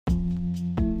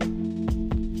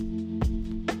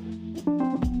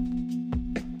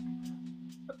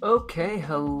Okay,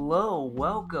 hello,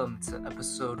 welcome to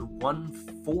episode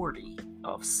 140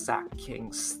 of Sack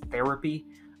King's Therapy.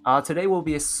 Today will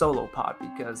be a solo pod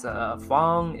because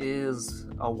Fong is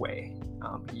away.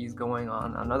 He's going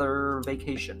on another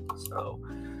vacation, so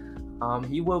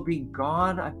he will be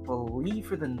gone, I believe,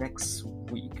 for the next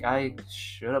week. I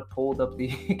should have pulled up the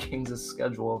Kings'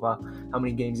 schedule of how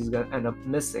many games he's going to end up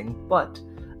missing, but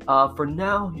for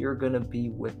now, you're going to be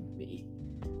with me.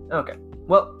 Okay.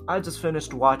 Well, I just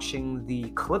finished watching the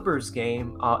Clippers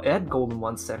game at Golden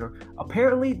One Center.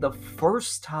 Apparently, the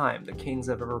first time the Kings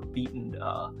have ever beaten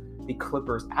the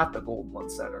Clippers at the Golden One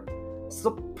Center.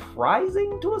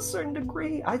 Surprising to a certain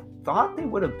degree. I thought they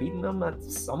would have beaten them at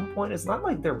some point. It's not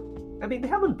like they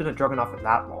haven't been a juggernaut for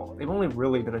that long. They've only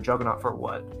really been a juggernaut for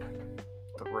what?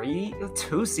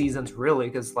 2 seasons, really,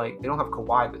 because they don't have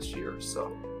Kawhi this year.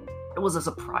 So it was a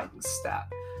surprising stat.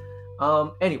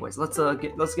 Anyways, let's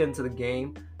get into the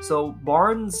game. So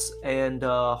Barnes and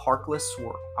Harkless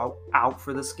were out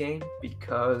for this game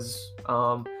because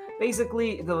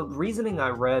basically the reasoning I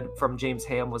read from James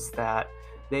Ham was that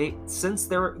the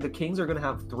Kings are going to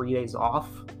have 3 days off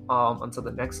until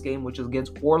the next game, which is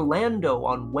against Orlando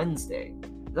on Wednesday.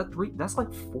 That's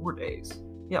like 4 days.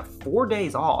 Yeah, 4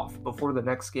 days off before the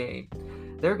next game.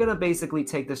 They're going to basically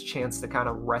take this chance to kind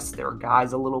of rest their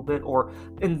guys a little bit, or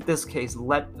in this case,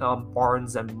 let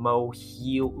Barnes and Mo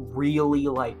really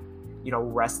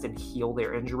rest and heal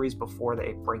their injuries before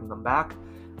they bring them back.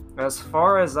 As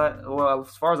far as I've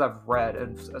read,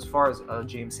 and as far as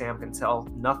James Ham can tell,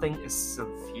 nothing is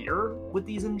severe with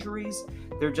these injuries.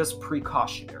 They're just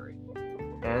precautionary.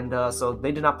 And so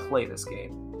they did not play this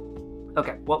game.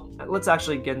 Okay, well, let's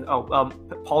actually get...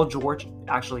 Paul George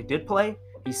actually did play.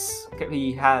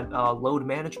 He had load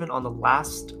management on the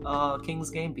last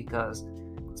Kings game because,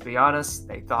 let's be honest,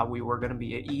 they thought we were going to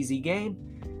be an easy game.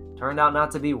 Turned out not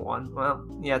to be one. Well,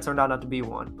 yeah, it turned out not to be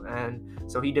one. And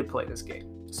so he did play this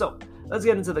game. So let's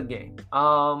get into the game.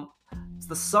 It's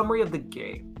the summary of the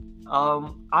game.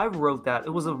 I wrote that it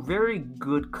was a very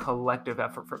good collective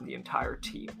effort from the entire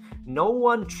team. No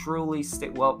one truly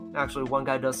actually one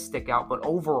guy does stick out, but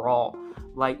overall,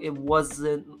 it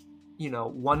wasn't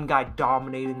one guy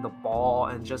dominating the ball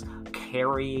and just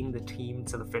carrying the team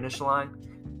to the finish line.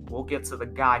 We'll get to the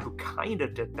guy who kind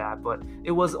of did that, but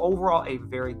it was overall a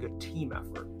very good team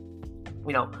effort.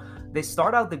 They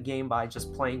start out the game by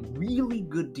just playing really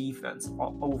good defense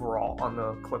overall on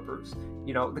the Clippers.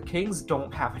 The Kings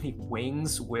don't have any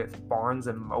wings with Barnes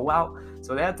and Mo out,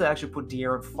 so they had to actually put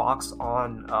De'Aaron Fox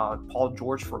on Paul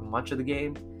George for much of the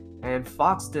game. And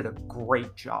Fox did a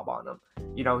great job on him.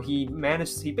 He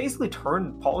basically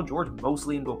turned Paul George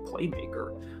mostly into a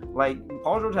playmaker.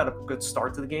 Paul George had a good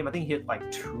start to the game. I think he hit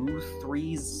 2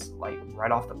 threes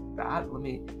right off the bat. Let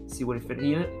me see what he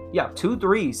finished. 2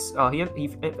 threes. He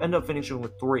ended up finishing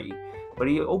with 3. But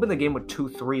he opened the game with 2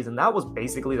 threes, and that was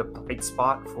basically the bright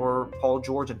spot for Paul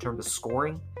George in terms of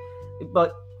scoring.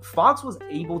 But Fox was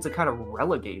able to kind of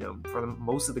relegate him for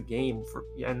most of the game,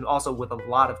 and also with a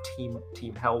lot of team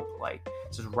help,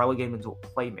 just relegate him into a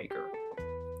playmaker.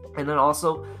 And then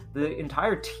also the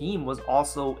entire team was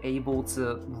also able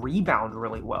to rebound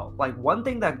really well. One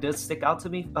thing that did stick out to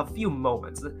me, a few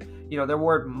moments. There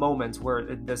were moments where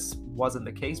this wasn't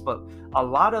the case, but a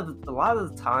lot of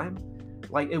the time,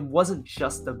 it wasn't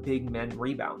just the big men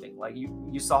rebounding.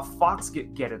 You saw Fox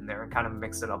get in there and kind of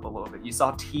mix it up a little bit. You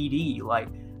saw TD late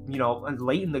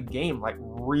in the game,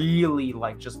 really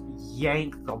just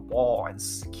yank the ball and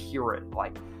secure it.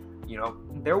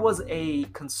 There was a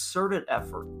concerted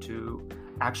effort to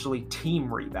actually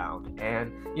team rebound,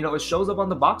 and it shows up on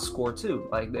the box score too.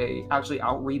 They actually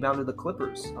out rebounded the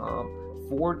Clippers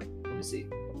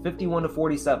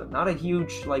 51-47. Not a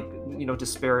huge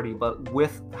disparity, but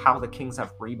with how the Kings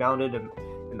have rebounded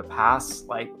in the past,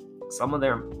 some of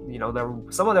their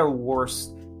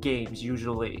worst games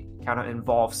usually kind of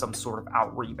involve some sort of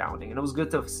out rebounding, and it was good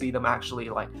to see them actually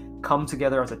come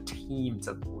together as a team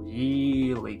to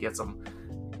really get some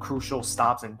crucial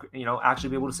stops and actually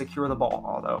be able to secure the ball,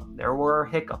 although there were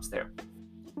hiccups there.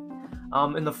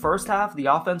 In the first half, the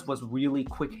offense was really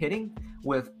quick hitting,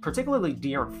 with particularly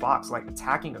De'Aaron Fox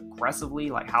attacking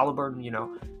aggressively, Halliburton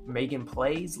making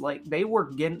plays. They were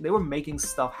making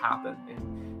stuff happen,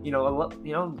 and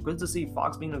good to see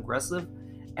Fox being aggressive.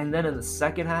 And then in the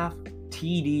second half,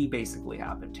 TD basically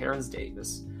happened. Terrence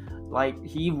Davis,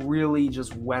 he really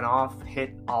just went off,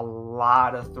 hit a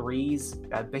lot of threes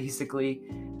that basically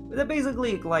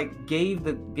gave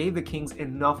the Kings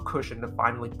enough cushion to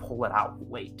finally pull it out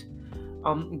late.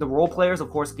 The role players, of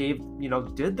course, did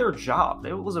their job.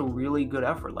 It was a really good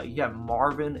effort. You had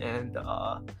Marvin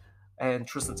and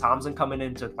Tristan Thompson coming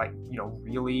in to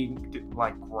really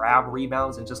grab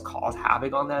rebounds and just cause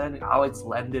havoc on that end. Alex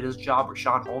Len did his job.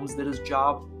 Rashawn Holmes did his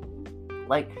job.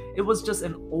 It was just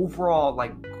an overall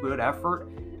good effort.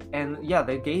 And yeah,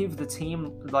 they gave the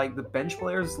team, the bench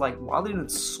players, while they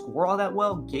didn't score all that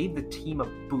well, gave the team a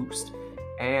boost.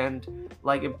 And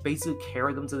it basically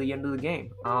carried them to the end of the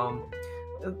game. I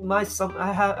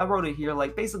wrote it here,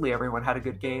 basically everyone had a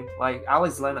good game.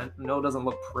 Alex Len, I know doesn't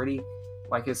look pretty,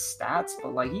 his stats,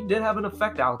 but he did have an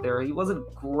effect out there. He wasn't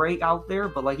great out there,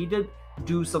 but he did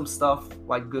do some stuff,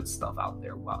 good stuff out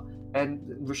there. Wow. And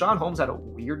Rashawn Holmes had a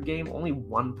weird game, only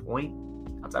 1 point.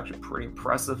 That's actually pretty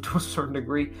impressive to a certain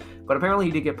degree. But apparently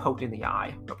he did get poked in the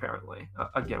eye,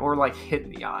 again, or hit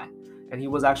in the eye. And he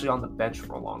was actually on the bench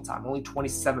for a long time, only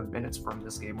 27 minutes from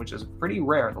this game, which is pretty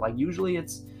rare. Usually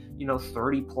it's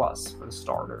 30 plus for the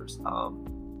starters.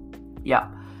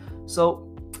 So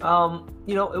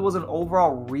it was an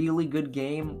overall really good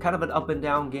game, kind of an up and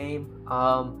down game.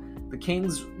 The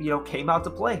Kings, came out to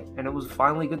play, and it was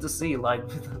finally good to see.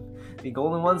 The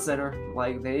Golden One Center,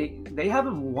 they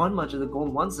haven't won much of the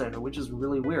Golden One Center, which is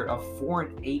really weird. A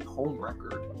 4-8 home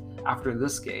record after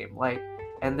this game,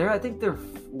 and I think they're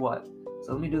what?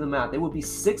 So let me do the math. They would be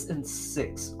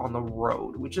 6-6 on the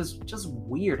road, which is just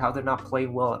weird how they're not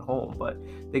playing well at home. But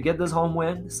they get this home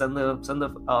win, send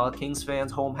the Kings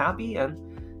fans home happy, and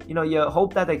you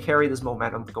hope that they carry this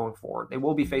momentum going forward. They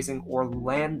will be facing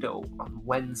Orlando on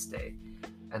Wednesday,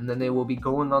 and then they will be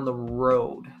going on the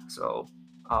road. So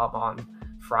on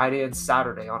Friday and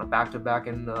Saturday on a back-to-back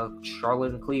in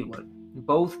Charlotte and Cleveland.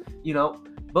 Both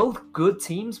good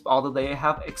teams, although they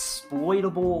have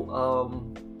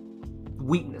exploitable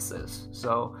weaknesses.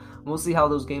 So we'll see how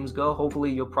those games go.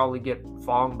 Hopefully you'll probably get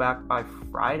Fong back by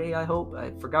Friday, I hope.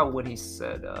 I forgot when he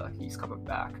said he's coming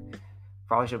back.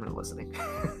 Probably should have been listening,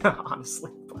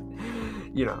 honestly.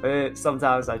 But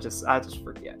sometimes I just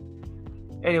forget.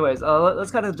 Anyways, let's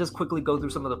kind of just quickly go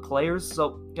through some of the players.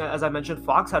 So, as I mentioned,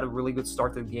 Fox had a really good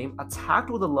start to the game,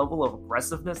 attacked with a level of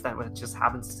aggressiveness that we just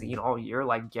haven't seen all year,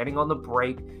 getting on the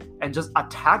break and just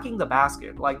attacking the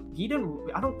basket. I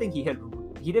don't think he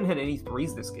didn't hit any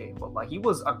threes this game, but he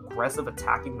was aggressive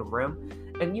attacking the rim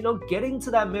and, getting to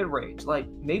that mid-range.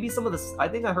 Maybe some of the, I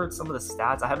think I heard some of the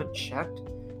stats, I haven't checked,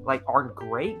 aren't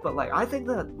great, but I think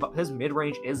that his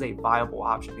mid-range is a viable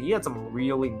option. He had some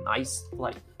really nice,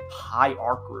 high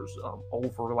arcers over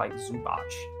Zubac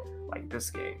this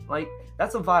game.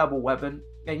 That's a viable weapon,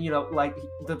 and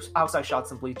the outside shot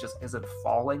simply just isn't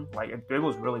falling. It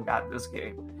was really bad this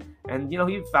game, and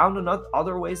he found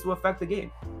other ways to affect the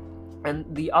game.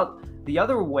 And the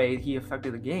other way he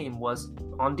affected the game was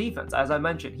on defense. As I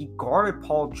mentioned, he guarded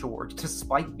Paul George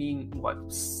despite being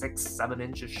 6-7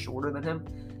 inches shorter than him,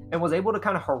 and was able to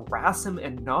kind of harass him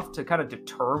enough to kind of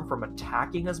deter him from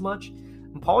attacking as much.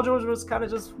 And Paul George was kind of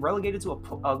just relegated to a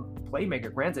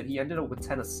playmaker. Granted, he ended up with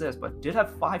 10 assists, but did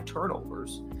have 5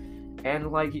 turnovers.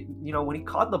 And when he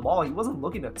caught the ball, he wasn't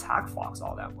looking to attack Fox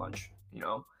all that much.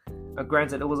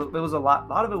 Granted, it was a lot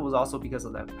of it was also because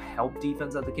of that help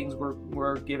defense that the Kings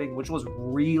were giving, which was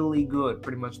really good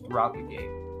pretty much throughout the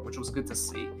game, which was good to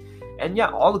see. And yeah,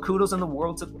 all the kudos in the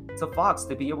world to Fox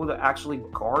to be able to actually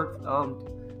guard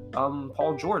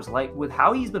Paul George. With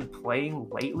how he's been playing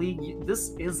lately,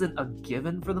 this isn't a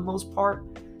given for the most part.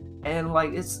 And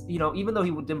it's even though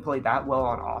he didn't play that well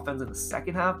on offense in the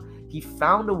second half, he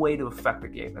found a way to affect the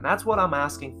game, and that's what I'm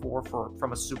asking for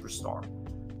from a superstar.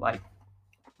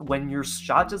 When your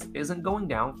shot just isn't going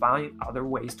down, find other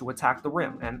ways to attack the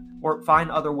rim or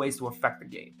find other ways to affect the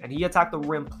game. And he attacked the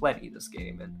rim plenty this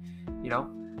game, and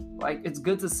it's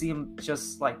good to see him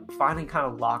just finally kind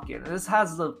of lock in. And this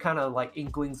has the kind of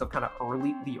inklings of kind of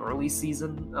the early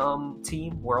season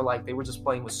team where they were just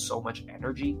playing with so much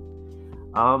energy.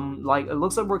 It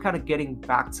looks like we're kind of getting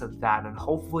back to that, and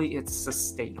hopefully it's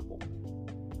sustainable.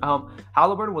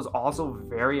 Halliburton was also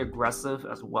very aggressive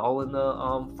as well in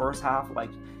the first half.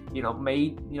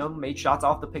 Made shots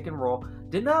off the pick and roll.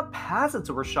 Did not pass it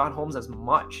to Rashawn Holmes as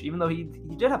much, even though he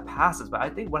did have passes. But I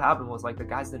think what happened was the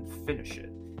guys didn't finish it,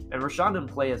 and Rashawn didn't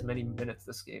play as many minutes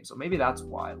this game, so maybe that's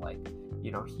why.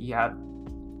 He had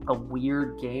a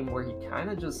weird game where he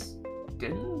kind of just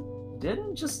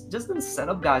didn't set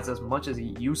up guys as much as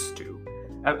he used to,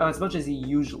 as much as he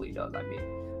usually does. I mean.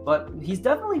 But he's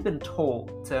definitely been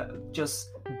told to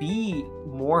just be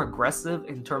more aggressive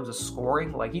in terms of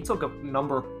scoring. He took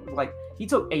he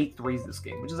took 8 threes this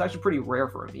game, which is actually pretty rare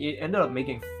for him. He ended up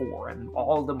making 4, and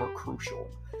all of them were crucial.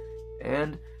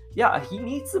 And yeah, he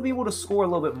needs to be able to score a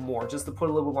little bit more, just to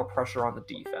put a little bit more pressure on the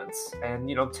defense, and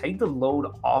take the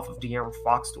load off of De'Aaron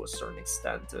Fox to a certain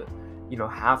extent to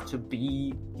have to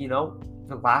be,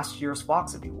 the last year's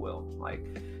Fox, if you will. Like,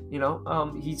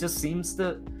 he just seems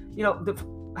to,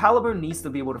 Halliburton needs to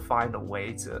be able to find a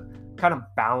way to kind of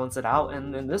balance it out.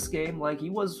 And in this game, like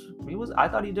I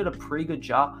thought he did a pretty good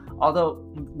job. Although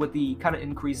with the kind of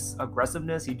increased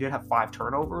aggressiveness, he did have 5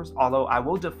 turnovers. Although I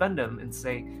will defend him and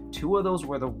say 2 of those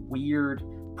were the weird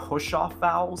push-off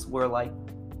fouls where like,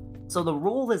 so the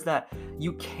rule is that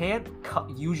you can't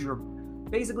you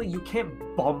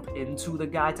can't bump into the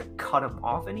guy to cut him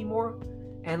off anymore.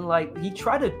 And like he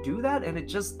tried to do that and it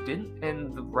just didn't,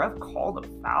 and the ref called a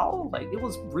foul. Like it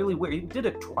was really weird. He did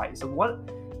it twice.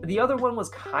 And the other one was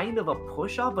kind of a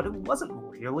push-off, but it wasn't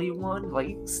really one. Like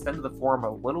he extended the forearm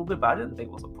a little bit, but I didn't think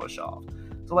it was a push-off.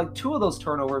 So like 2 of those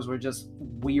turnovers were just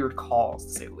weird calls,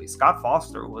 to say the least. Scott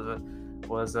Foster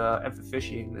was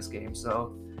officiating this game.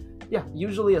 So yeah,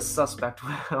 usually a suspect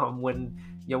when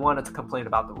you wanted to complain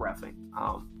about the reffing.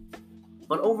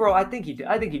 But overall, I think he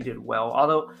did well.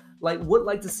 Although, like, would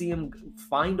like to see him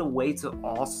find a way to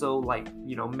also, like,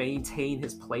 maintain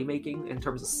his playmaking in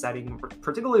terms of setting,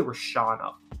 particularly Rashawn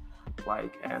up.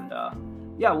 Like, and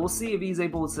yeah, we'll see if he's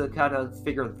able to kind of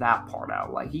figure that part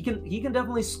out. Like, he can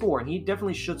definitely score, and he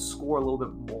definitely should score a little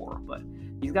bit more. But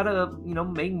he's got to,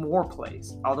 make more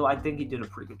plays. Although I think he did a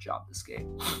pretty good job this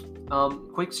game.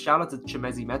 Quick shout out to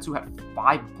Chimezie Metu, who had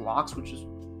 5 blocks, which is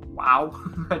wow.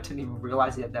 I didn't even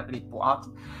realize he had that many blocks.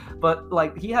 But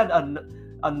like he had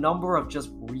a number of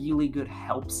just really good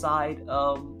help side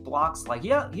blocks. Like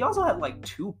he also had like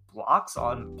 2 blocks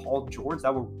on Paul George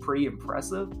that were pretty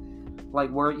impressive. Like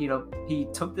where he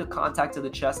took the contact to the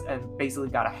chest and basically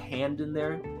got a hand in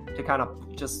there to kind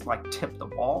of just like tip the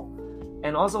ball.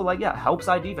 And also, like, yeah, help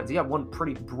side defense. He had one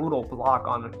pretty brutal block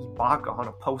on Ibaka on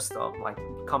a post-up, like,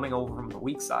 coming over from the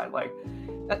weak side. Like,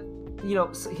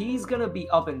 so he's going to be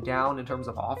up and down in terms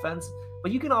of offense,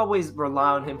 but you can always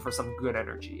rely on him for some good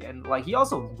energy. And, like, he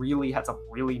also really had some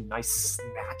really nice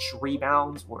snatch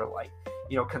rebounds where, like,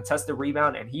 contested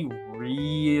rebound, and he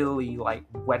really, like,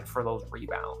 went for those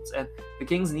rebounds. And the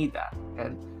Kings need that.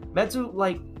 And Metu,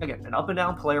 like, again, an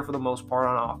up-and-down player for the most part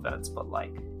on offense, but,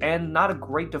 like, and not a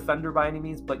great defender by any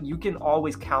means, but you can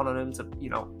always count on him to,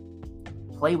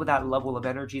 play with that level of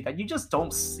energy that you just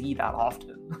don't see that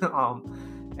often.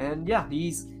 And, yeah,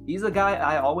 he's a guy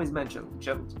I always mention,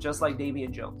 just like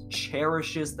Damian Jones,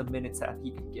 cherishes the minutes that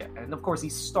he can get. And, of course,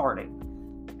 he's starting.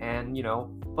 And,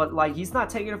 but, like, he's not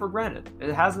taking it for granted.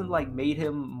 It hasn't, like, made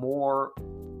him more...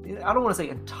 I don't want to say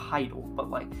entitled, but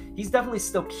like he's definitely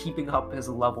still keeping up his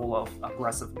level of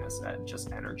aggressiveness and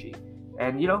just energy.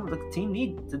 And the team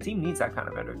needs that kind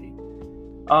of energy.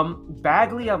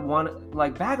 Bagley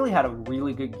Bagley had a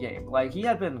really good game. Like he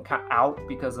had been out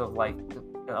because of like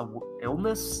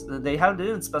illness. They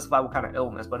didn't specify what kind of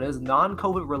illness, but it was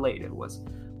non-COVID related was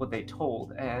what they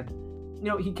told. And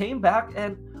he came back,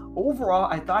 and overall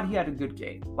I thought he had a good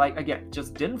game. Like again,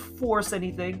 just didn't force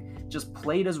anything. Just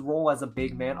played his role as a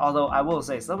big man. Although I will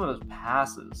say some of his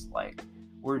passes like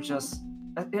were just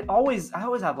I always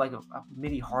have like a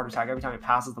mini heart attack every time he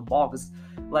passes the ball, because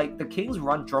like the Kings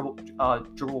run dribble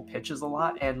pitches a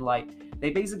lot, and like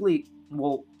they basically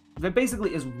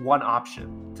is one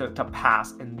option to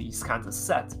pass in these kinds of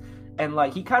sets, and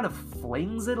like he kind of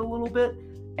flings it a little bit,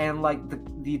 and like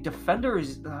the defender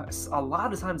is a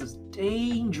lot of times is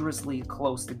dangerously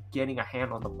close to getting a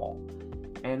hand on the ball,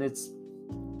 and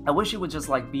I wish he would just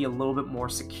like be a little bit more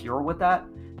secure with that.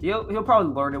 He'll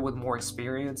probably learn it with more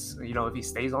experience, if he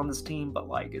stays on this team. But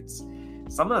like it's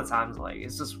some of the times like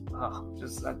it's just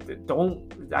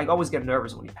I always get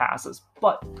nervous when he passes.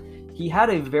 But he had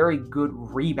a very good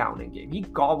rebounding game. He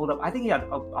gobbled up. I think he had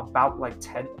about like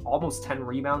almost 10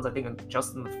 rebounds. I think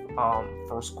just in the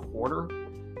first quarter,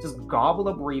 just gobbled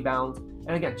up rebounds,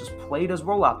 and again just played his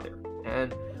role out there,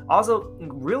 and also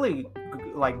really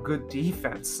like good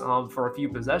defense for a few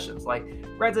possessions. Like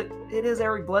granted, it is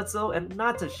Eric Bledsoe, and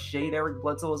not to shade Eric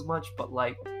Bledsoe as much, but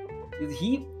like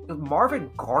Marvin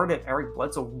guarded Eric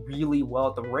Bledsoe really well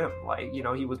at the rim. Like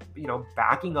he was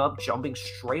backing up, jumping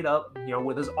straight up,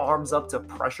 with his arms up to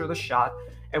pressure the shot,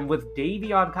 and with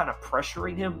Davion kind of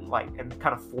pressuring him like and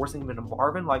kind of forcing him into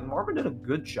Marvin. Like Marvin did a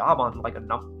good job on like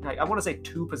I want to say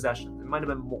 2 possessions. It might have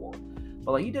been more.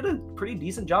 But like he did a pretty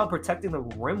decent job protecting the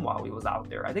rim while he was out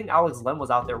there. I think Alex Len was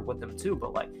out there with him too,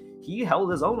 but like he held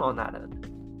his own on that end.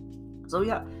 So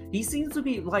yeah, he seems to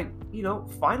be like,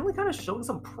 finally kind of showing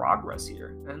some progress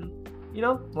here. And,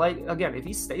 like again, if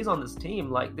he stays on this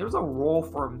team, like there's a role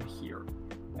for him here.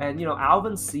 And,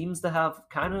 Alvin seems to have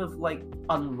kind of like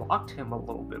unlocked him a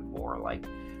little bit more. Like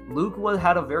Luke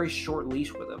had a very short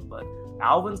leash with him, but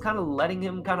Alvin's kind of letting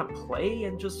him kind of play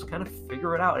and just kind of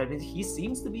figure it out. And he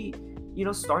seems to be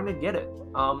starting to get it.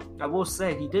 I will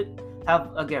say he did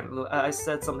have, again, I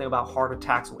said something about heart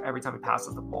attacks every time he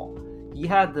passes the ball. He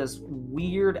had this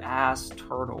weird ass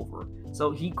turnover.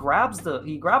 So he grabs the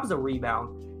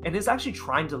rebound and is actually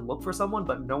trying to look for someone,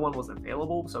 but no one was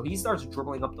available. So he starts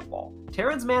dribbling up the ball.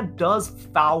 Terrence Mann does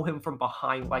foul him from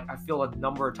behind, like I feel a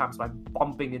number of times by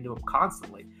bumping into him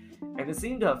constantly. And it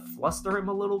seemed to fluster him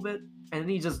a little bit. And then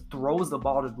he just throws the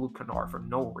ball to Luke Kennard for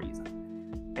no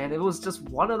reason. And it was just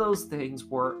one of those things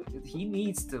where he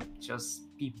needs to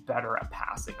just be better at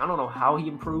passing. I don't know how he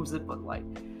improves it, but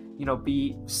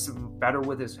be better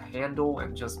with his handle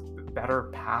and just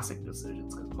better passing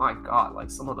decisions. Because my God,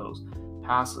 like some of those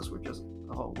passes were just,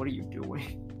 oh, what are you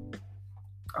doing?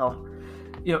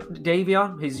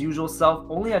 Davion, his usual self,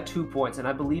 only had 2 points, and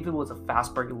I believe it was a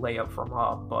fast break layup from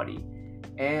Buddy.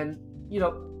 And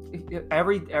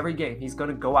every game he's going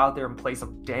to go out there and play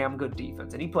some damn good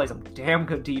defense, and he plays some damn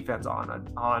good defense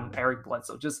on Eric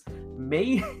Bledsoe. Just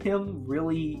made him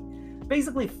really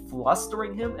basically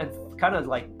flustering him and kind of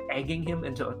like egging him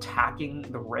into attacking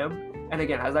the rim. And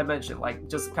again, as I mentioned, like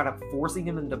just kind of forcing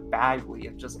him into Bagley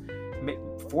and just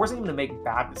forcing him to make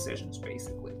bad decisions,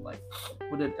 basically. Like,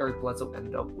 what did Eric Bledsoe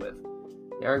end up with?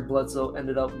 Eric Bledsoe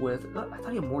ended up with, I thought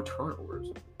he had more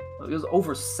turnovers. It was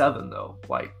over 7 though.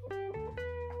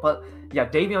 But yeah,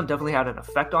 Davion definitely had an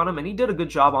effect on him, and he did a good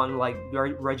job on like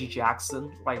Reggie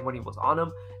Jackson, like when he was on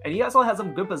him. And he also had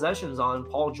some good possessions on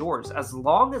Paul George. As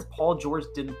long as Paul George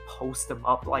didn't post him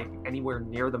up like anywhere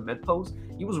near the mid post,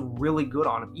 he was really good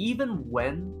on him. Even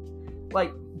when,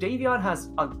 like, Davion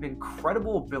has an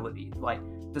incredible ability, like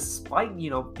despite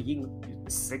being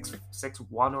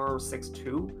 6'1" or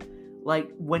 6'2", like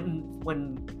when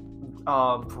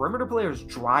perimeter players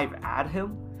drive at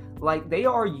him, like they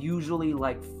are usually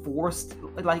like forced,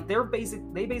 like they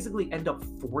basically end up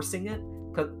forcing it,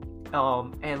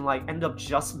 and like end up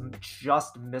just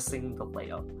missing the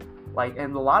layup. Like,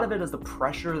 and a lot of it is the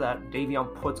pressure that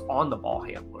Davion puts on the ball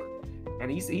handler,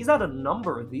 and he's had a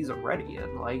number of these already.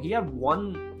 And like he had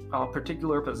one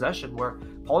particular possession where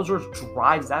Paul George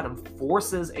drives at him,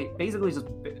 basically just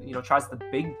tries the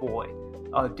big boy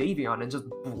Davion and just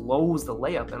blows the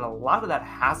layup. And a lot of that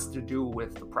has to do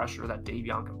with the pressure that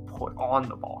Davion can put on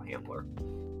the ball handler.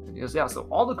 And so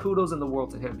all the kudos in the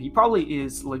world to him. He probably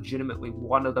is legitimately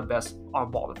one of the best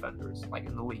on-ball defenders like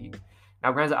in the league.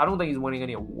 Now, granted, I don't think he's winning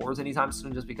any awards anytime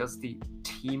soon, just because the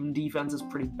team defense is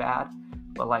pretty bad.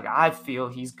 But like I feel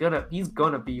he's gonna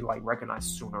be like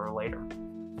recognized sooner or later.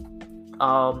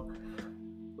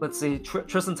 Let's see.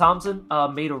 Tristan Thompson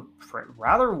made a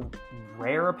rather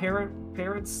rare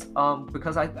appearance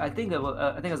because I think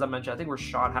as I mentioned, I think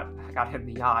Rashawn got hit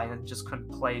in the eye and just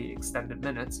couldn't play extended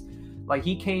minutes. Like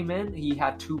he came in, he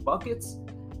had 2 buckets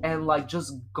and like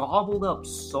just gobbled up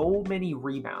so many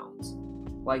rebounds.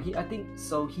 Like he had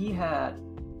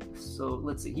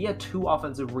 2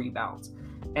 offensive rebounds,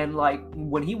 and like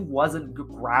when he wasn't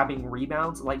grabbing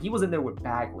rebounds, like he was in there with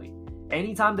Bagley.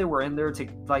 Anytime they were in there to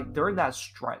like during that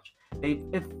stretch,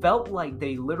 it felt like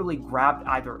they literally grabbed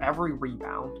either every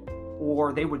rebound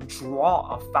or they would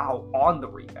draw a foul on the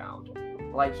rebound.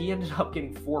 Like he ended up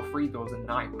getting 4 free throws in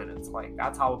 9 minutes. Like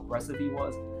that's how aggressive he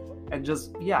was. And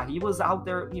just, yeah, he was out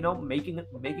there, making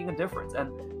a difference.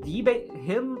 And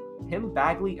him,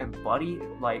 Bagley, and Buddy,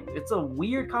 like it's a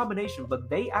weird combination, but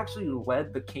they actually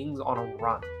led the Kings on a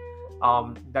run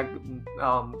that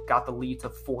got the lead to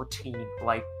 14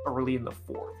 like early in the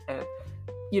 4th. And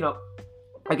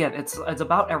again, it's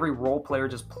about every role player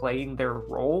just playing their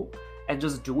role and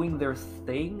just doing their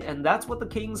thing, and that's what the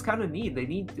Kings kind of need.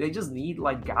 They just need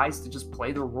like guys to just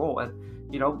play their role. And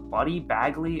Buddy,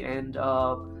 Bagley, and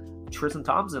Tristan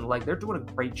Thompson, like they're doing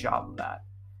a great job of that.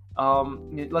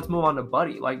 Let's move on to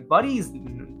Buddy. Like Buddy's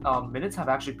minutes have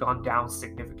actually gone down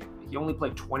significantly. He only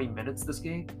played 20 minutes this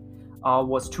game.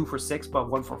 Was 2 for 6, but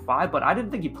 1 for 5. But I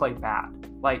didn't think he played bad.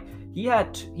 Like he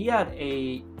had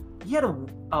a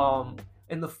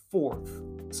in the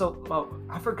 4th. So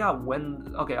I forgot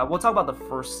when. Okay, we'll talk about the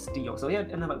first steal. So he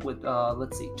ended up with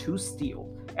 2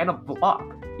 steals and a block.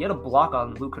 He had a block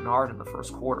on Luke Kennard in the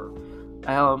first quarter.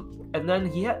 And then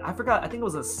he had, I forgot, I think it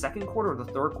was the second quarter or the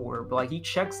third quarter, but like he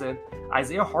checks in,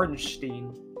 Isaiah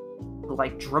Hartenstein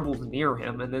like dribbles near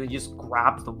him, and then he just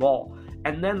grabs the ball.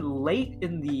 And then early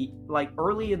in the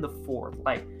 4th,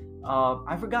 like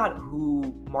I forgot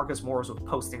who Marcus Morris was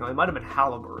posting on. It might have been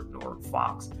Halliburton or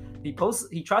Fox. He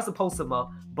tries to post him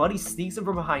up, Buddy sneaks him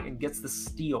from behind and gets the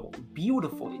steal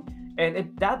beautifully.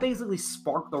 And that basically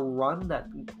sparked the run that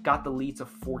got the lead to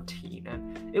 14.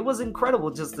 And it was incredible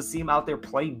just to see him out there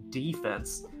playing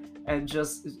defense and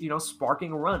just,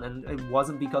 sparking a run. And it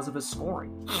wasn't because of his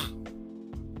scoring.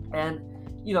 And,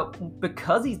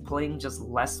 because he's playing just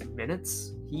less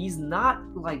minutes, he's not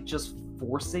like just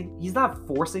forcing. He's not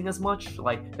forcing as much,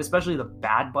 like especially the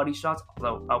bad buddy shots.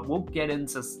 Although we'll get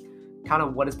into kind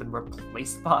of what has been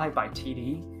replaced by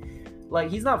TD. Like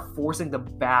he's not forcing the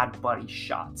bad buddy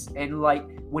shots, and like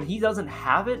when he doesn't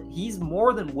have it, he's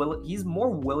more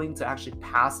willing to actually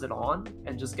pass it on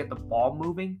and just get the ball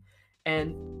moving.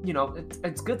 And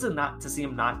it's good to see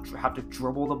him not have to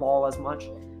dribble the ball as much.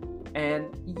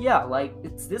 And yeah, like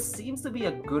this seems to be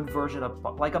a good version of,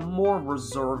 like, a more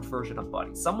reserved version of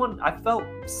Buddy. I felt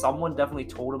someone definitely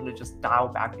told him to just dial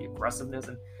back the aggressiveness.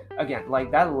 And again,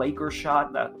 like that Lakers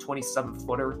shot, that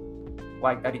 27-footer,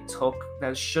 like that he took,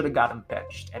 that should have got him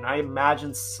benched. And I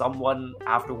imagine someone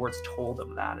afterwards told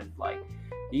him that, and like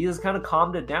he just kind of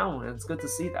calmed it down, and it's good to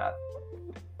see that.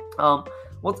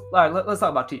 Let's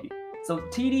talk about TD. So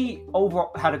TD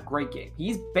overall had a great game.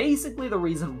 He's basically the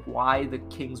reason why the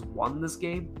Kings won this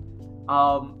game.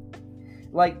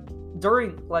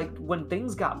 When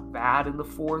things got bad in the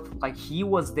fourth, like he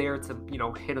was there to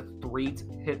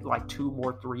hit like 2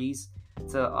 more threes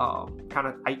to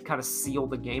kind of seal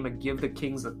the game and give the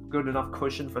Kings a good enough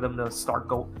cushion for them to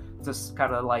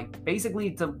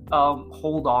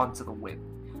hold on to the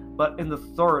win. But in the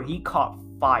third, he caught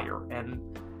fire, and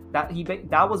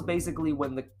that was basically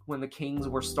when the Kings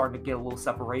were starting to get a little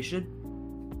separation.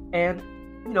 And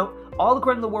all the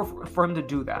credit in the world for him to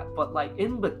do that. But like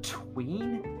in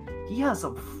between, he has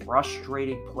some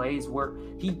frustrating plays where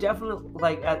he definitely,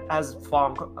 like, as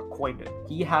Fong coined it,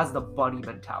 he has the buddy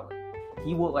mentality.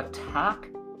 He will attack,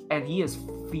 and he is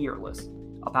fearless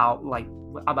about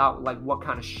what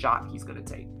kind of shot he's gonna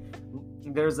take.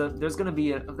 There's gonna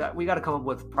be we got to come up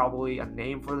with probably a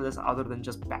name for this other than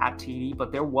just bad TD.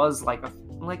 But there was I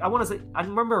want to say, I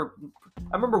remember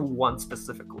one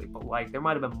specifically, but like there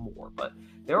might have been more. But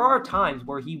there are times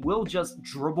where he will just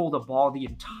dribble the ball the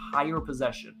entire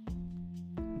possession,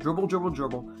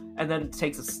 dribble, and then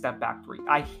takes a step back three.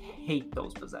 I hate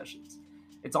those possessions.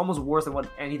 It's almost worse than what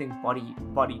anything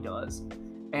Buddy does.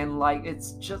 And like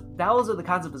those are the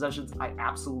kinds of possessions I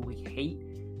absolutely hate.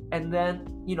 And then,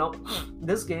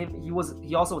 this game,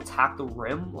 he also attacked the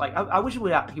rim. Like, I wish he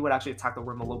would actually attack the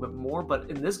rim a little bit more, but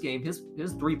in this game, his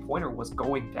 3-pointer was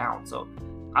going down. So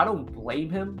I don't blame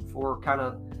him for kind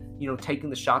of, taking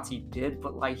the shots he did,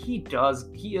 but like he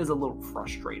is a little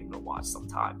frustrating to watch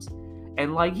sometimes.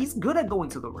 And like, he's good at going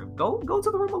to the rim. Go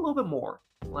to the rim a little bit more.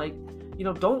 Like,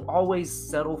 don't always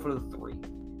settle for the 3.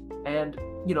 And,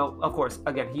 of course,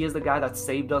 again, he is the guy that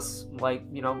saved us,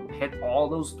 hit all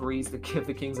those threes to give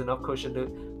the Kings enough cushion to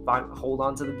hold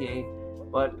on to the game.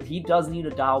 But he does need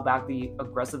to dial back the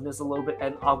aggressiveness a little bit,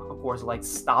 and of course, like,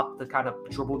 stop the kind of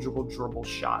dribble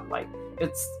shot. Like,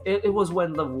 it was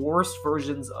when the worst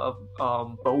versions of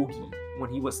Bogey,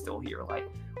 when he was still here, like,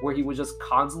 where he would just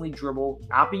constantly dribble,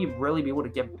 not really be able to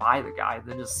get by the guy, and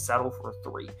then just settle for a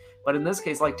 3. But in this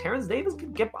case, like, Terrence Davis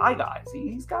can get by guys.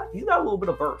 He's got a little bit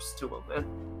of burst to him, and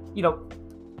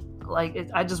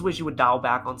I just wish he would dial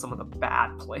back on some of the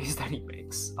bad plays that he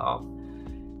makes.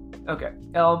 Okay.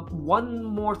 One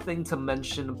more thing to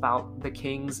mention about the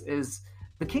Kings is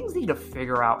the Kings need to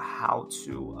figure out how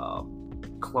to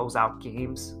close out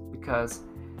games, because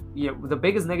the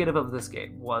biggest negative of this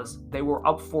game was they were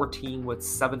up 14 with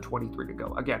 7:23 to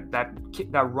go. Again, that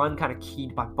run kind of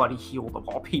keyed by Buddy Hield of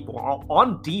all people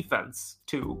on defense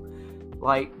too.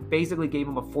 Like, basically gave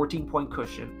him a 14-point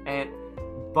cushion.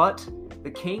 But the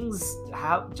Kings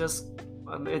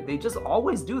they just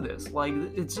always do this. Like,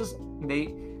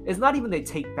 it's not even they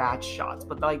take bad shots,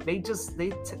 but like they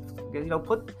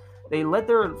let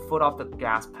their foot off the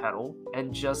gas pedal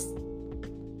and just,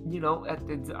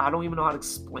 I don't even know how to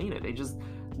explain it. They just,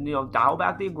 dial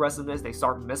back the aggressiveness. They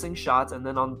start missing shots, and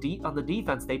then on the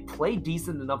defense, they play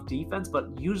decent enough defense, but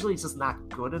usually it's just not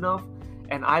good enough.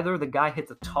 And either the guy hits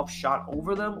a tough shot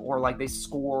over them, or like they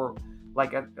score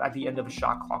like at the end of a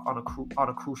shot clock on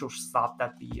a crucial stop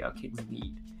that the Kings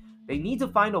need. They need to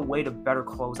find a way to better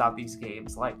close out these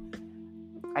games. Like,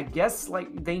 I guess, like,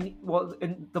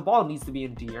 and the ball needs to be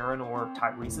in De'Aaron or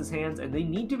Tyrese's hands, and they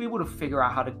need to be able to figure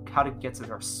out how to get to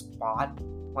their spot.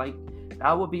 Like,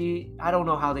 that would be, I don't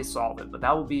know how they solve it, but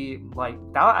that would be like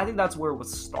that. I think that's where it would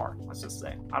start. Let's just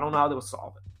say, I don't know how they would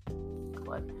solve it,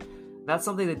 but that's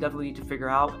something they definitely need to figure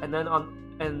out. And then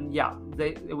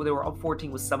they were up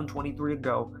 14 with 7:23 to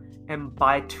go, and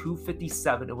by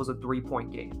 2:57 it was a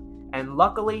 3-point game. And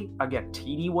luckily, again,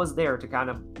 TD was there to kind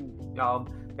of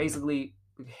basically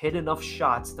hit enough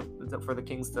shots for the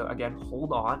Kings to, again,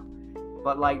 hold on.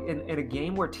 But like in a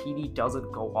game where TD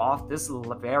doesn't go off, this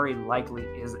very likely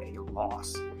is a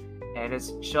loss. And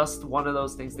it's just one of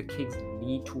those things the Kings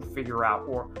need to figure out,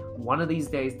 or one of these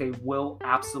days they will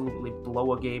absolutely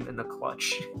blow a game in the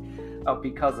clutch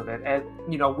because of it. And,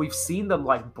 we've seen them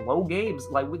blow games.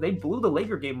 They blew the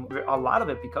Laker game, a lot of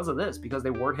it because of this, because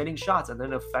they weren't hitting shots, and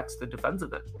then it affects the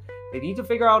defensive end. They need to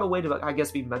figure out a way to, I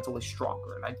guess, be mentally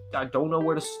stronger. And I don't know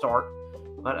where to start.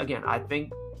 But again, I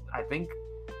think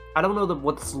I don't know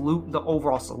what the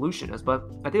overall solution is, but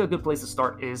I think a good place to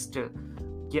start is to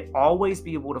always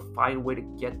be able to find a way to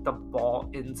get the ball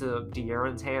into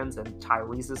De'Aaron's hands and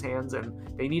Tyrese's hands, and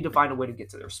they need to find a way to get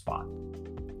to their spot.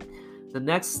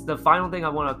 The final thing I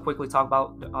want to quickly talk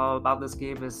about this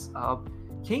game is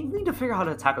Kings need to figure out how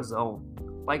to attack a zone.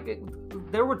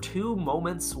 There were two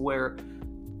moments where,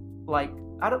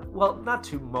 not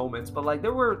two moments, but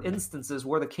there were instances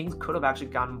where the Kings could have actually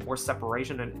gotten more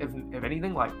separation, and if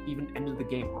anything, even ended the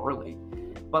game early.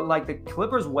 But the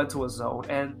Clippers went to a zone,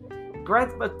 and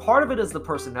but part of it is the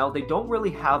personnel. They don't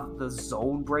really have the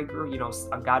zone breaker,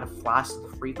 a guy to flash to the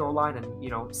free throw line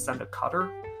and, send a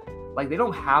cutter. They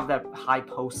don't have that high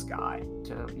post guy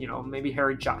to, maybe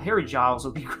Harry Giles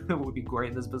would be great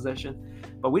in this position,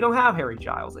 but we don't have Harry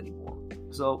Giles anymore.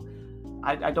 So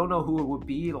I don't know who it would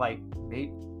be.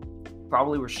 Maybe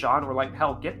probably Rashawn, or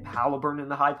hell, get Halliburton in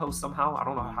the high post somehow. I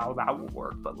don't know how that would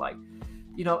work, but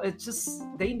it's just,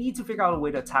 they need to figure out a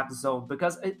way to attack the zone,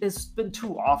 because it's been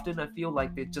too often, I feel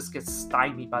like they just get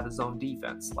stymied by the zone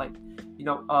defense.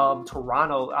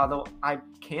 Toronto, although I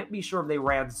can't be sure if they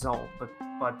ran zone,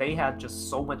 but they had just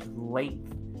so much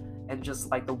length, and just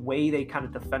the way they kind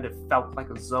of defended felt like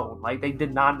a zone. They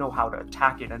did not know how to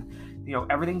attack it, and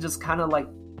everything just kind of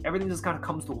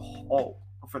comes to a halt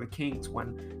for the Kings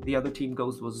when the other team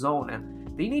goes to a zone, and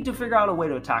they need to figure out a way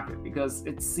to attack it, because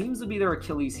it seems to be their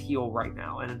Achilles heel right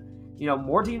now. And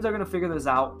more teams are going to figure this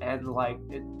out, and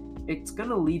it's going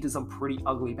to lead to some pretty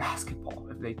ugly basketball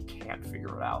if they can't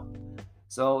figure it out.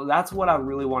 So that's what I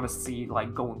really want to see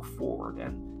going forward.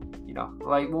 And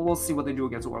we'll see what they do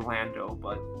against Orlando,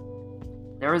 but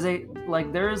there's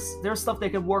stuff they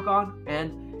can work on,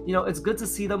 and it's good to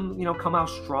see them come out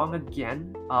strong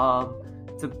again,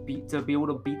 to be able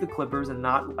to beat the Clippers and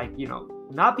not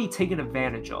be taken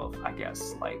advantage of, I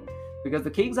guess, because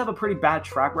the Kings have a pretty bad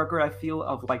track record, I feel,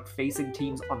 of facing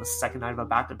teams on the second night of a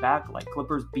back-to-back.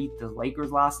 Clippers beat the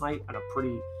Lakers last night in a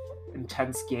pretty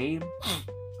intense game.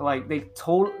 The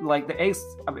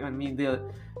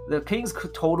Kings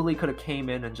could have came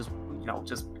in and just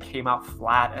came out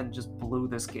flat and just blew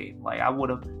this game. I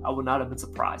would not have been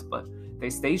surprised, but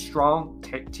they stay strong.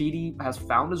 TD has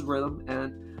found his rhythm,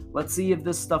 and let's see if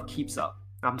this stuff keeps up.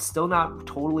 I'm still not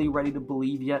totally ready to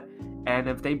believe yet, and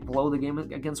if they blow the game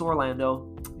against Orlando,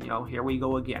 here we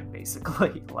go again,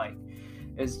 basically.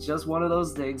 It's just one of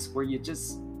those things where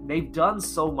they've done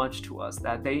so much to us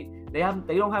that they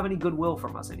don't have any goodwill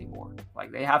from us anymore.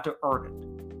 They have to earn it,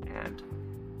 and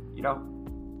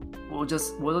we'll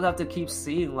just have to keep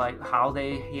seeing how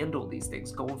they handle these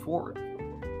things going forward.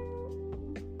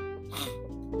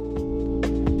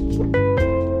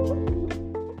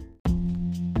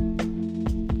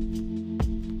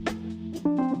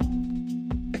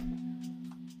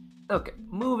 Okay,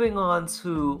 moving on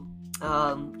to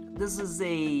this is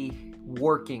a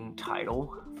working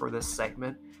title for this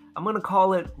segment. I'm going to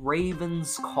call it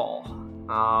Raven's Call.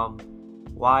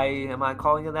 Why am I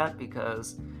calling it that?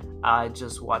 Because I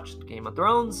just watched Game of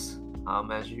Thrones. For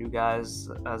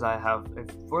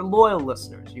loyal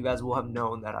listeners, you guys will have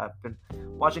known that I've been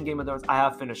watching Game of Thrones. I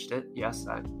have finished it. Yes,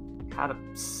 I had a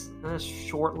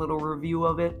short little review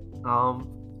of it.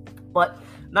 But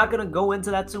not going to go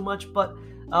into that too much. But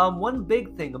one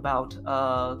big thing about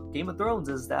Game of Thrones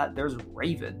is that there's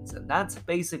ravens, and that's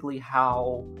basically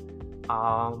how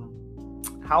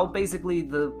basically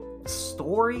the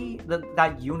story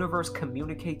that universe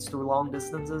communicates through long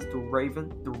distances through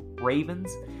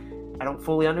ravens. I don't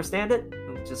fully understand it.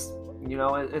 Just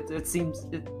it seems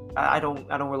I don't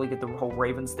really get the whole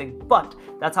ravens thing, but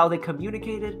that's how they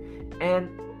communicated. And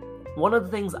one of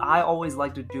the things I always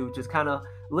like to do, just kind of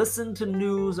listen to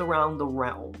news around the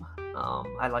realm.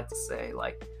 I like to say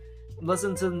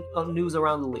listen to news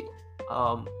around the league.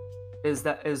 Is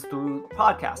through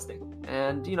podcasting,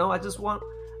 and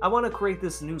I want to create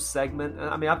this new segment.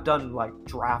 I mean, I've done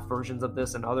draft versions of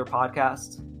this in other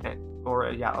podcasts,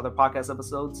 other podcast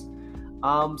episodes.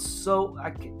 So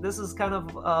this is kind of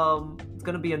it's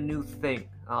going to be a new thing.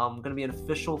 Going to be an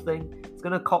official thing. It's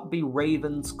going to be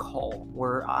Raven's Call,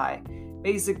 where I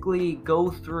basically go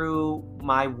through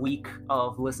my week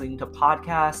of listening to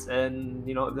podcasts, and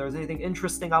if there's anything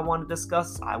interesting I want to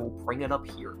discuss, I will bring it up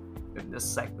here in this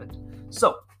segment.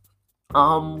 So,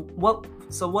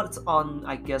 what's on,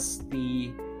 I guess,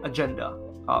 the agenda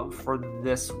for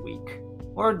this week,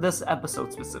 or this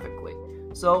episode specifically.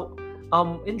 So,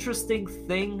 interesting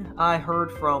thing I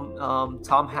heard from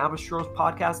Tom Havershaw's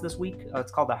podcast this week.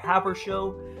 It's called The Haver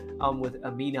Show with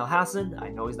Amin Al-Hassan. I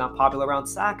know he's not popular around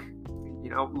SAC.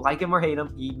 Like him or hate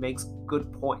him, he makes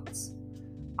good points.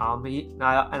 And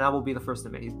I will be the first to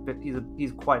admit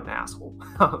he's quite an asshole.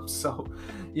 So,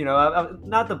 I'm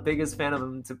not the biggest fan of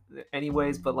him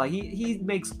anyways, but like he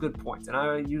makes good points, and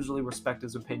I usually respect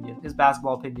his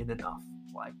basketball opinion enough.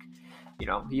 Like,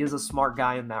 he is a smart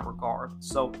guy in that regard.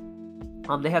 So,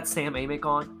 they had Sam Amick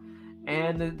on.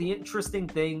 And the interesting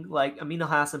thing, like, Amin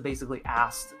Al-Hassan basically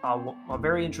asked a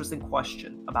very interesting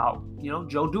question about,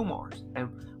 Joe Dumars and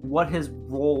what his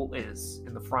role is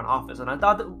in the front office. And I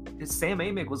thought that Sam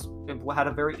Amick had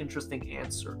a very interesting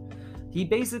answer. He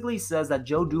basically says that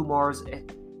Joe Dumars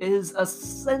is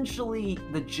essentially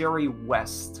the Jerry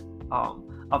West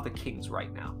of the Kings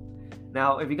right now.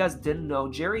 Now, if you guys didn't know,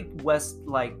 Jerry West,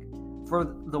 like,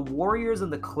 for the Warriors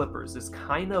and the Clippers, is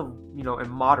kind of, in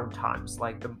modern times,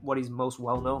 like what he's most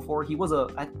well known for.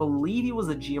 I believe he was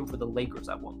a GM for the Lakers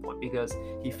at one point, because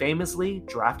he famously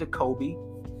drafted Kobe.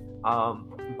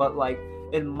 But like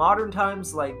in modern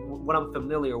times, like what I'm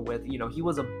familiar with, he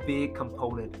was a big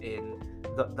component in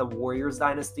the Warriors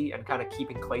dynasty and kind of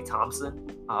keeping Klay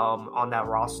Thompson on that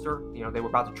roster. They were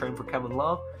about to trade for Kevin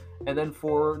Love. And then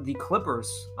for the Clippers,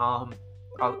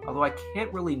 although I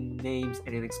can't really name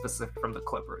anything specific from the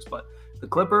Clippers, but the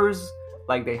Clippers,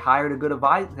 like, they hired good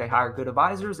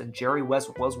advisors, and Jerry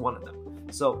West was one of them.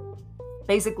 So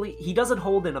basically, he doesn't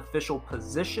hold an official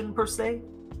position per se,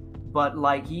 but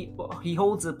like he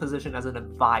holds a position as an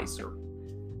advisor.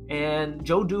 And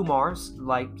Joe Dumars,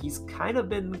 like, he's kind of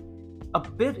been a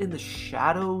bit in the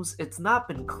shadows. It's not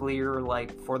been clear,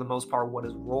 like, for the most part, what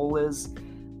his role is,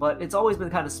 but it's always been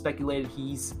kind of speculated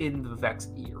he's in Vivek's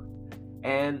ear.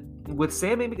 And with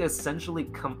Sam Amick essentially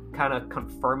kind of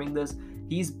confirming this,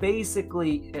 he's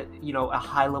basically, a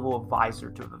high-level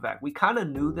advisor to Vivek. We kind of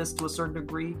knew this to a certain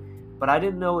degree, but I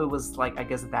didn't know it was, like, I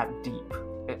guess that deep,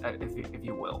 if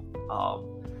you will.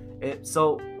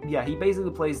 He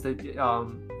basically plays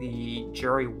the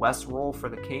Jerry West role for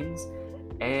the Kings,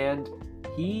 and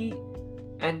he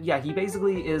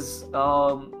basically is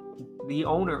the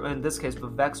owner, in this case,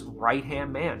 Vivek's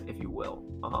right-hand man, if you will.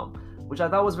 Which I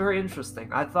thought was very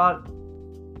interesting. I thought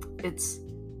it's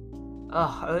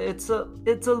a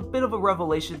bit of a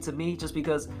revelation to me, just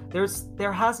because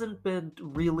there hasn't been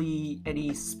really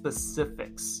any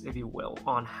specifics, if you will,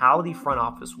 on how the front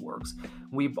office works.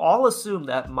 We've all assumed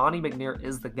that Monty McNair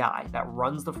is the guy that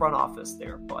runs the front office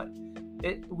there, but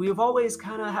we've always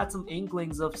kind of had some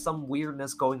inklings of some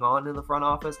weirdness going on in the front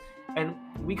office, and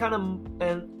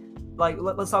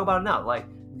let's talk about it now. Like,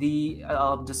 the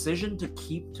decision to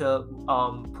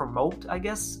promote, I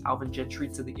guess, Alvin Gentry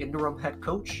to the interim head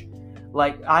coach.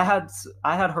 Like, I had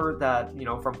heard that,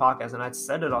 from podcasts, and I'd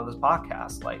said it on this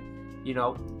podcast, like,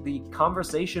 the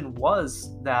conversation was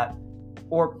that,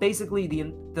 or basically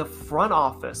the front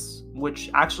office, which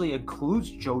actually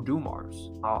includes Joe Dumars,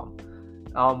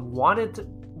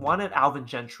 wanted Alvin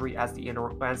Gentry as the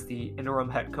interim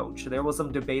head coach. There was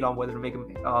some debate on whether to make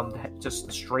him just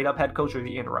a straight up head coach or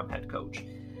the interim head coach.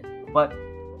 But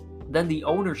then the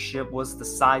ownership was the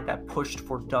side that pushed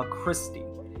for Doug Christie.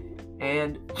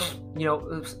 And,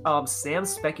 Sam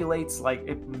speculates, like,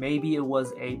 maybe it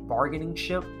was a bargaining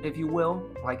chip, if you will,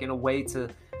 like, in a way to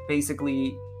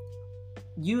basically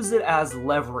use it as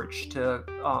leverage to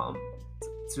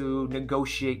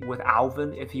negotiate with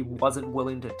Alvin if he wasn't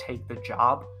willing to take the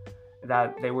job,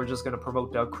 that they were just going to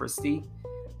promote Doug Christie.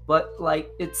 But, like,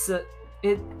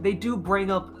 they do bring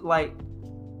up, like,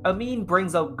 Amin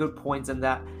brings up good points in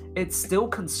that it's still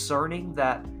concerning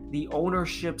that the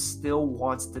ownership still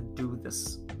wants to do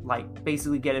this, like,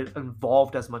 basically get it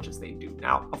involved as much as they do.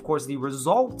 Now, of course, the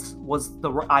result was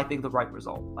I think the right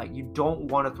result. Like, you don't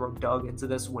want to throw Doug into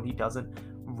this when he doesn't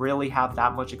really have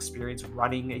that much experience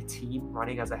running a team,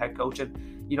 running as a head coach. And,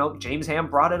 James Ham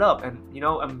brought it up, and,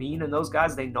 Amin and those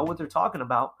guys, they know what they're talking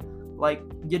about. Like,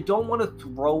 you don't want to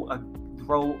throw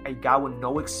a guy with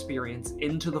no experience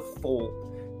into the fold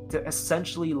to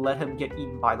essentially let him get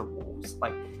eaten by the wolves.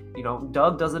 Like,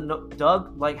 Doug doesn't know.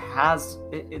 Doug, like, has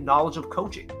knowledge of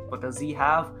coaching, but does he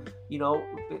have,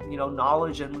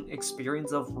 knowledge and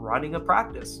experience of running a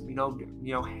practice?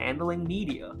 Handling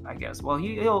media, I guess. Well,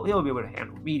 he'll be able to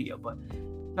handle media, but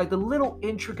like the little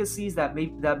intricacies that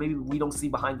maybe we don't see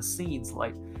behind the scenes,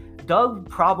 like Doug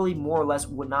probably more or less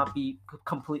would not be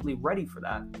completely ready for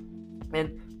that.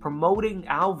 And promoting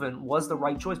Alvin was the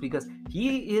right choice, because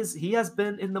he has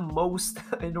been in the most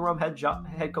interim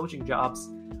head coaching jobs,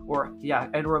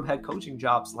 interim head coaching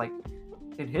jobs like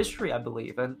in history, I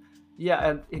believe. And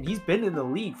and he's been in the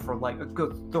league for like a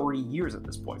good 30 years at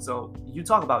this point. So you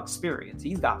talk about experience.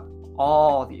 He's got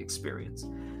all the experience.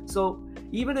 So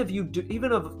even if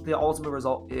the ultimate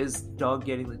result is Doug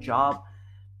getting the job,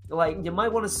 like you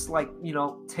might want to like,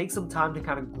 take some time to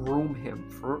kind of groom him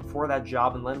for that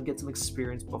job and let him get some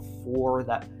experience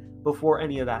before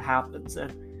any of that happens.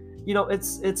 And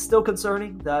it's still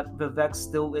concerning that Vivek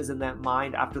still is in that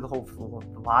mind after the whole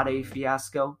Vlade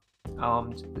fiasco.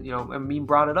 Amin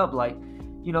brought it up, like,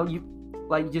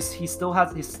 he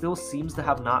still seems to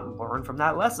have not learned from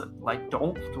that lesson. Like,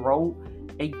 don't throw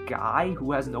a guy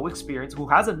who has no experience, who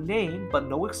has a name but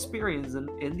no experience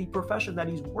in the profession that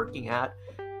he's working at,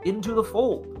 into the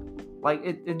fold. Like,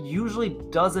 it usually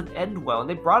doesn't end well. And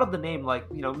they brought up the name,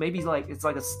 like, maybe like it's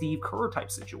like a Steve Kerr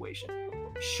type situation.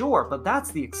 Sure, but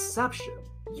that's the exception.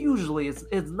 Usually it's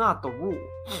not the rule.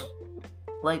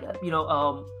 Like,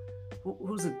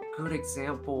 who's a good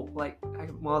example? Like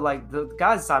the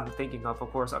guys I'm thinking of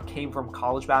course, came from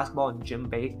college basketball, and Jim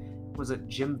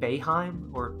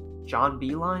Boeheim or John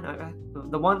Beilein?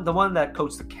 The one that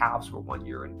coached the Cavs for 1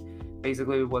 year, and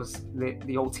basically was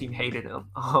the old team hated him.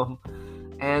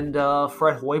 And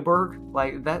Fred Hoiberg,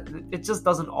 like that, it just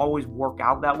doesn't always work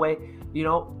out that way.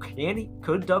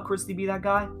 Could Doug Christie be that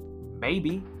guy?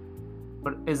 Maybe.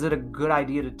 But is it a good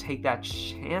idea to take that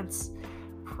chance?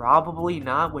 Probably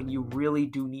not, when you really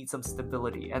do need some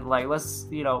stability. And like,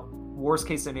 worst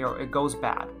case scenario, it goes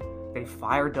bad. They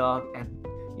fire Doug, and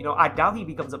I doubt he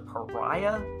becomes a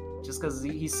pariah, just because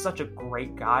he's such a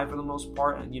great guy for the most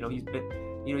part, and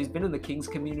he's been in the Kings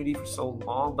community for so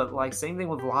long. But like, same thing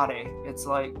with Vlade. It's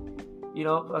like,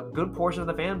 a good portion of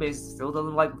the fan base still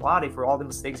doesn't like Vlade for all the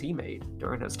mistakes he made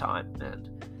during his time. And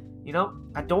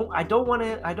I don't want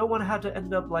to have to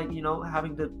end up like,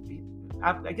 having to,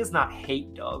 I guess not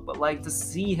hate Doug, but like to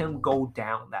see him go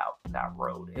down that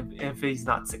road if he's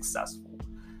not successful.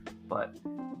 But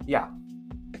yeah,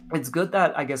 it's good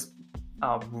that, I guess,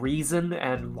 reason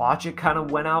and logic kind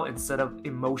of went out instead of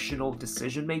emotional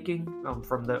decision making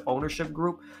from the ownership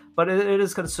group. But it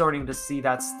is concerning to see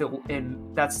that's still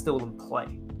in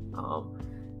play.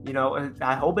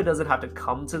 I hope it doesn't have to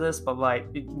come to this, but like,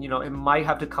 it might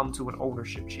have to come to an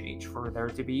ownership change for there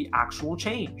to be actual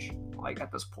change. Like,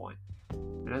 at this point,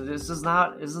 this is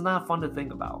not fun to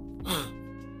think about.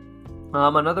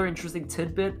 Another interesting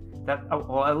tidbit that,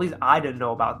 well, at least I didn't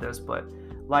know about this, but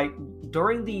like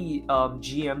during the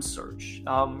GM search,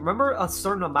 remember a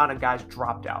certain amount of guys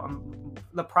dropped out.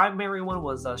 The primary one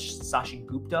was Sashi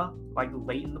Gupta, like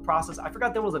late in the process. I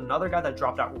forgot there was another guy that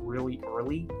dropped out really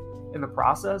early in the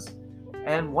process.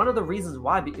 And one of the reasons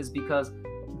why is because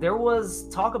there was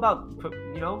talk about,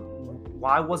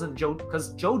 why wasn't Joe,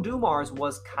 because Joe Dumars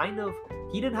was kind of,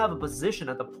 he didn't have a position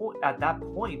at that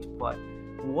point, but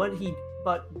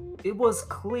it was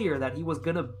clear that he was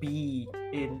gonna be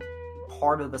in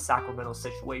part of the Sacramento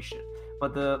situation,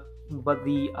 but the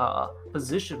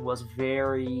position was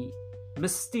very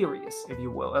mysterious, if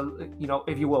you will,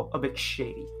 a bit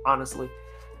shady, honestly.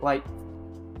 Like,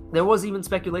 there was even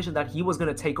speculation that he was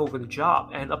going to take over the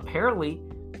job, and apparently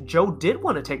Joe did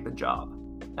want to take the job.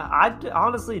 I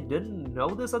honestly didn't know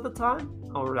this at the time,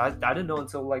 or I didn't know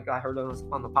until like I heard it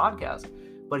on the podcast,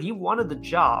 but he wanted the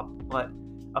job. But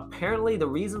apparently the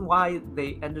reason why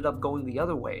they ended up going the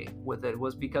other way with it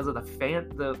was because of the fan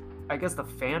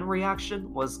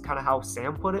reaction was kind of how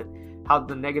Sam put it, how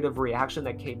the negative reaction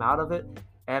that came out of it.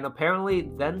 And apparently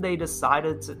then they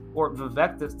decided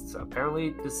Vivek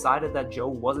apparently decided that Joe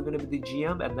wasn't going to be the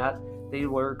GM and that they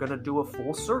were going to do a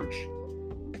full search.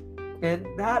 And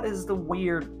that is the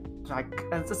weird, like,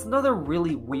 it's another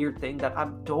really weird thing that I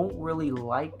don't really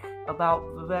like about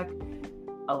Vivek.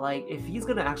 Like, if he's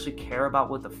going to actually care about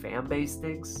what the fan base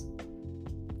thinks.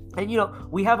 And,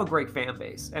 we have a great fan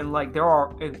base. And, like, there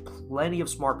are plenty of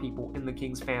smart people in the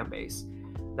Kings fan base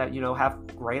that, have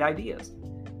great ideas.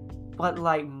 But,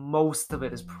 like, most of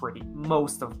the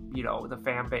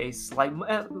fan base, like,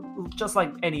 just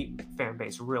like any fan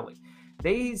base, really,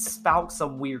 they spout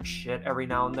some weird shit every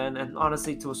now and then, and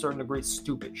honestly, to a certain degree,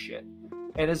 stupid shit.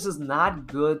 And it's just not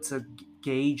good to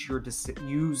gauge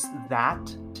use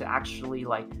that to actually,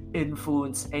 like,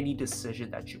 influence any decision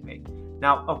that you make.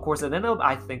 Now, of course, it ended up,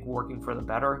 I think, working for the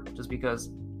better, just because,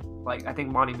 like, I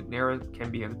think Monty McNair can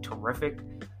be a terrific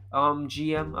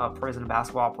GM, president of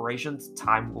basketball operations.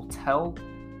 Time will tell.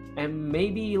 And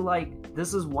maybe, like,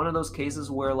 this is one of those cases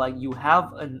where, like, you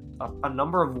have a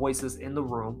number of voices in the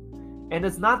room, and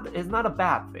it's not a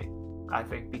bad thing, I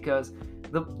think, because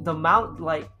the amount,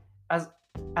 like,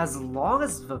 as long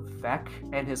as Vivek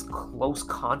and his close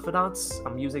confidants,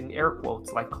 I'm using air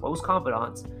quotes, like close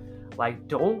confidants,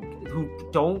 like who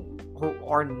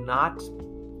are not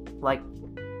like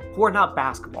who are not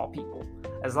basketball people,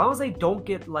 as long as they don't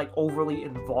get like overly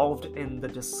involved in the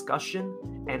discussion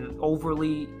and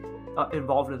overly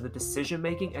involved in the decision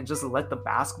making, and just let the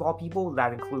basketball people,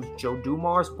 that includes Joe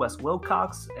Dumars, Wes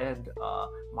Wilcox, and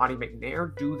Monty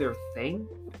McNair, do their thing.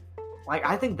 Like,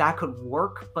 I think that could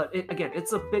work, but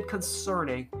it's a bit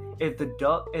concerning if the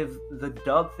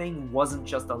Doug thing wasn't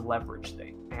just a leverage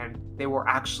thing, and they were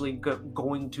actually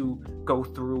going to go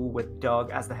through with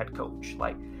Doug as the head coach.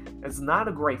 Like, it's not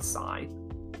a great sign,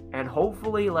 and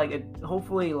hopefully, the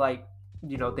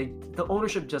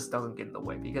ownership just doesn't get in the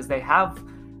way, because they have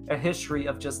a history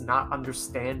of just not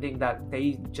understanding that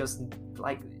they just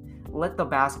like let the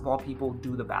basketball people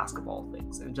do the basketball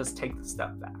things and just take the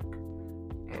step back.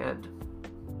 And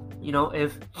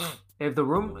if the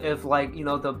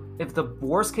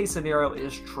worst case scenario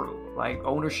is true, like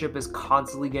ownership is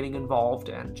constantly getting involved,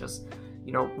 and just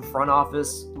front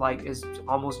office like is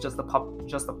almost just a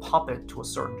puppet to a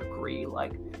certain degree,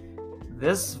 like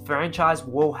this franchise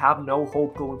will have no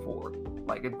hope going forward.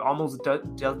 Like, it almost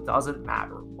doesn't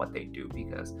matter what they do,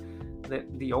 because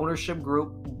the ownership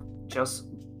group just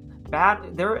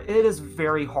bad. It is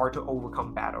very hard to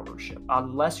overcome bad ownership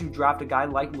unless you draft a guy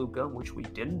like Luka, which we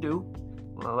didn't do,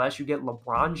 unless you get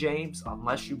LeBron James,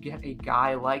 unless you get a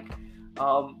guy like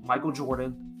Michael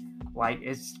Jordan. Like,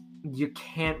 you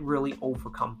can't really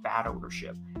overcome bad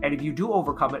ownership, and if you do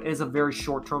overcome it, it is a very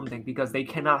short-term thing, because they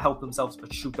cannot help themselves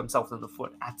but shoot themselves in the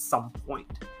foot at some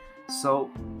point. So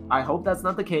I hope that's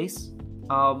not the case,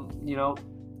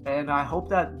 and I hope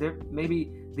that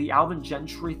maybe the Alvin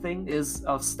Gentry thing is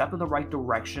a step in the right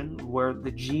direction, where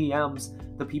the GMs,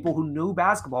 the people who knew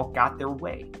basketball, got their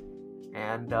way,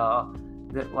 and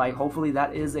hopefully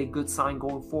that is a good sign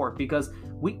going forward, because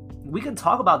we can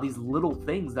talk about these little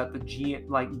things that the GM,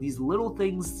 like these little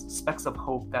things, specks of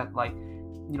hope that might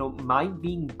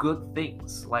mean good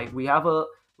things. Like, we have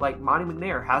Monty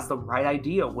McNair has the right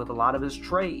idea with a lot of his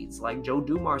trades. Like, Joe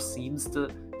Dumars seems to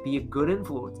be a good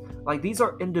influence. Like, these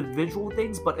are individual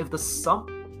things, but if the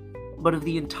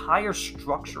entire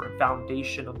structure and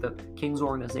foundation of the Kings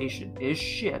organization is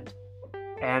shit,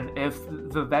 and if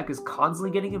Vivek is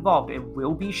constantly getting involved, it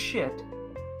will be shit.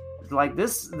 Like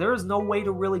this, there is no way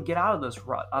to really get out of this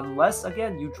rut unless,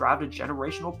 again, you draft a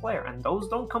generational player, and those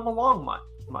don't come along much.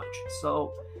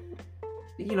 So,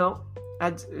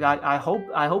 I hope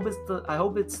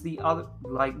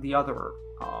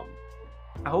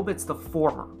it's the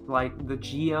former. Like, the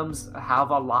GMs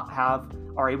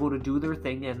are able to do their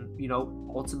thing and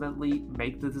ultimately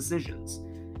make the decisions,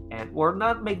 or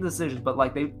not make the decisions, but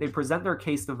like they present their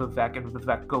case to Vivek, and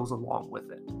Vivek goes along with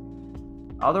it.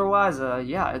 Otherwise,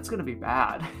 it's gonna be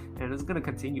bad, and it's gonna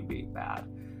continue being bad.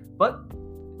 But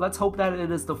let's hope that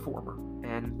it is the former,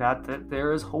 and that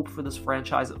there is hope for this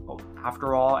franchise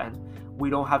after all, and we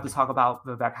don't have to talk about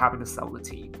Vivek having to sell the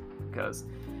team, because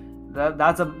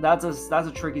that's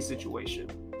a tricky situation,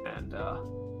 and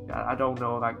I don't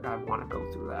know if I want to go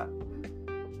through that.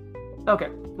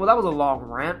 Okay, well, that was a long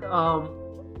rant.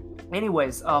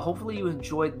 Anyways, hopefully you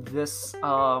enjoyed this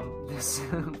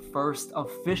first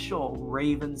official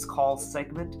Ravens Call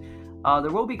segment.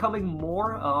 There will be coming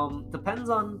more. Depends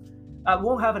on. I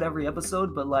won't have it every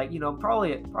episode, but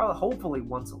probably hopefully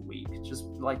once a week. Just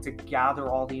like to gather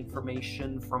all the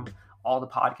information from all the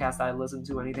podcasts I listen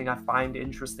to, anything I find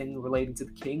interesting relating to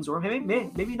the Kings, or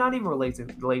maybe not even relating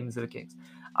to the Kings.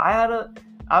 I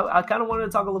kind of wanted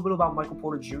to talk a little bit about Michael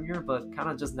Porter Jr., but kind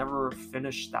of just never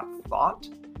finished that thought.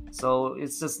 So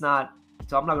it's just not.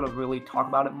 So I'm not gonna really talk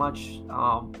about it much.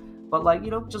 But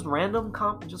just random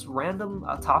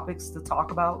topics to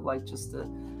talk about, like just to,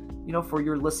 for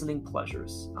your listening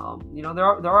pleasures. There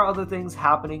are other things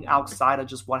happening outside of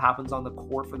just what happens on the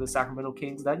court for the Sacramento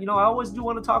Kings that I always do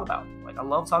want to talk about. Like, I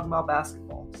love talking about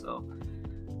basketball. So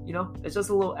it's just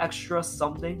a little extra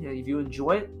something. If you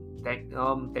enjoy it,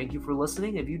 thank you for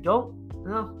listening. If you don't,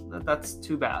 that's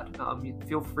too bad. You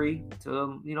feel free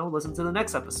to listen to the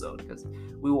next episode, because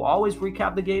we will always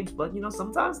recap the games, but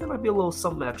sometimes there might be a little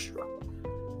something extra.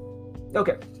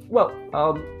 Okay, well,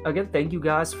 again, thank you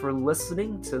guys for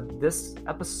listening to this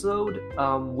episode.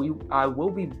 I will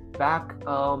be back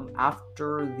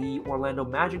after the Orlando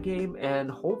Magic game, and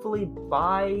hopefully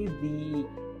by the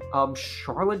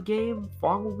Charlotte game,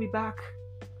 Fong will be back.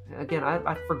 Again,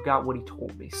 I forgot what he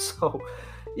told me, so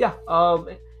yeah.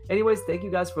 Anyways, thank you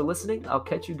guys for listening. I'll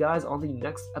catch you guys on the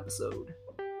next episode.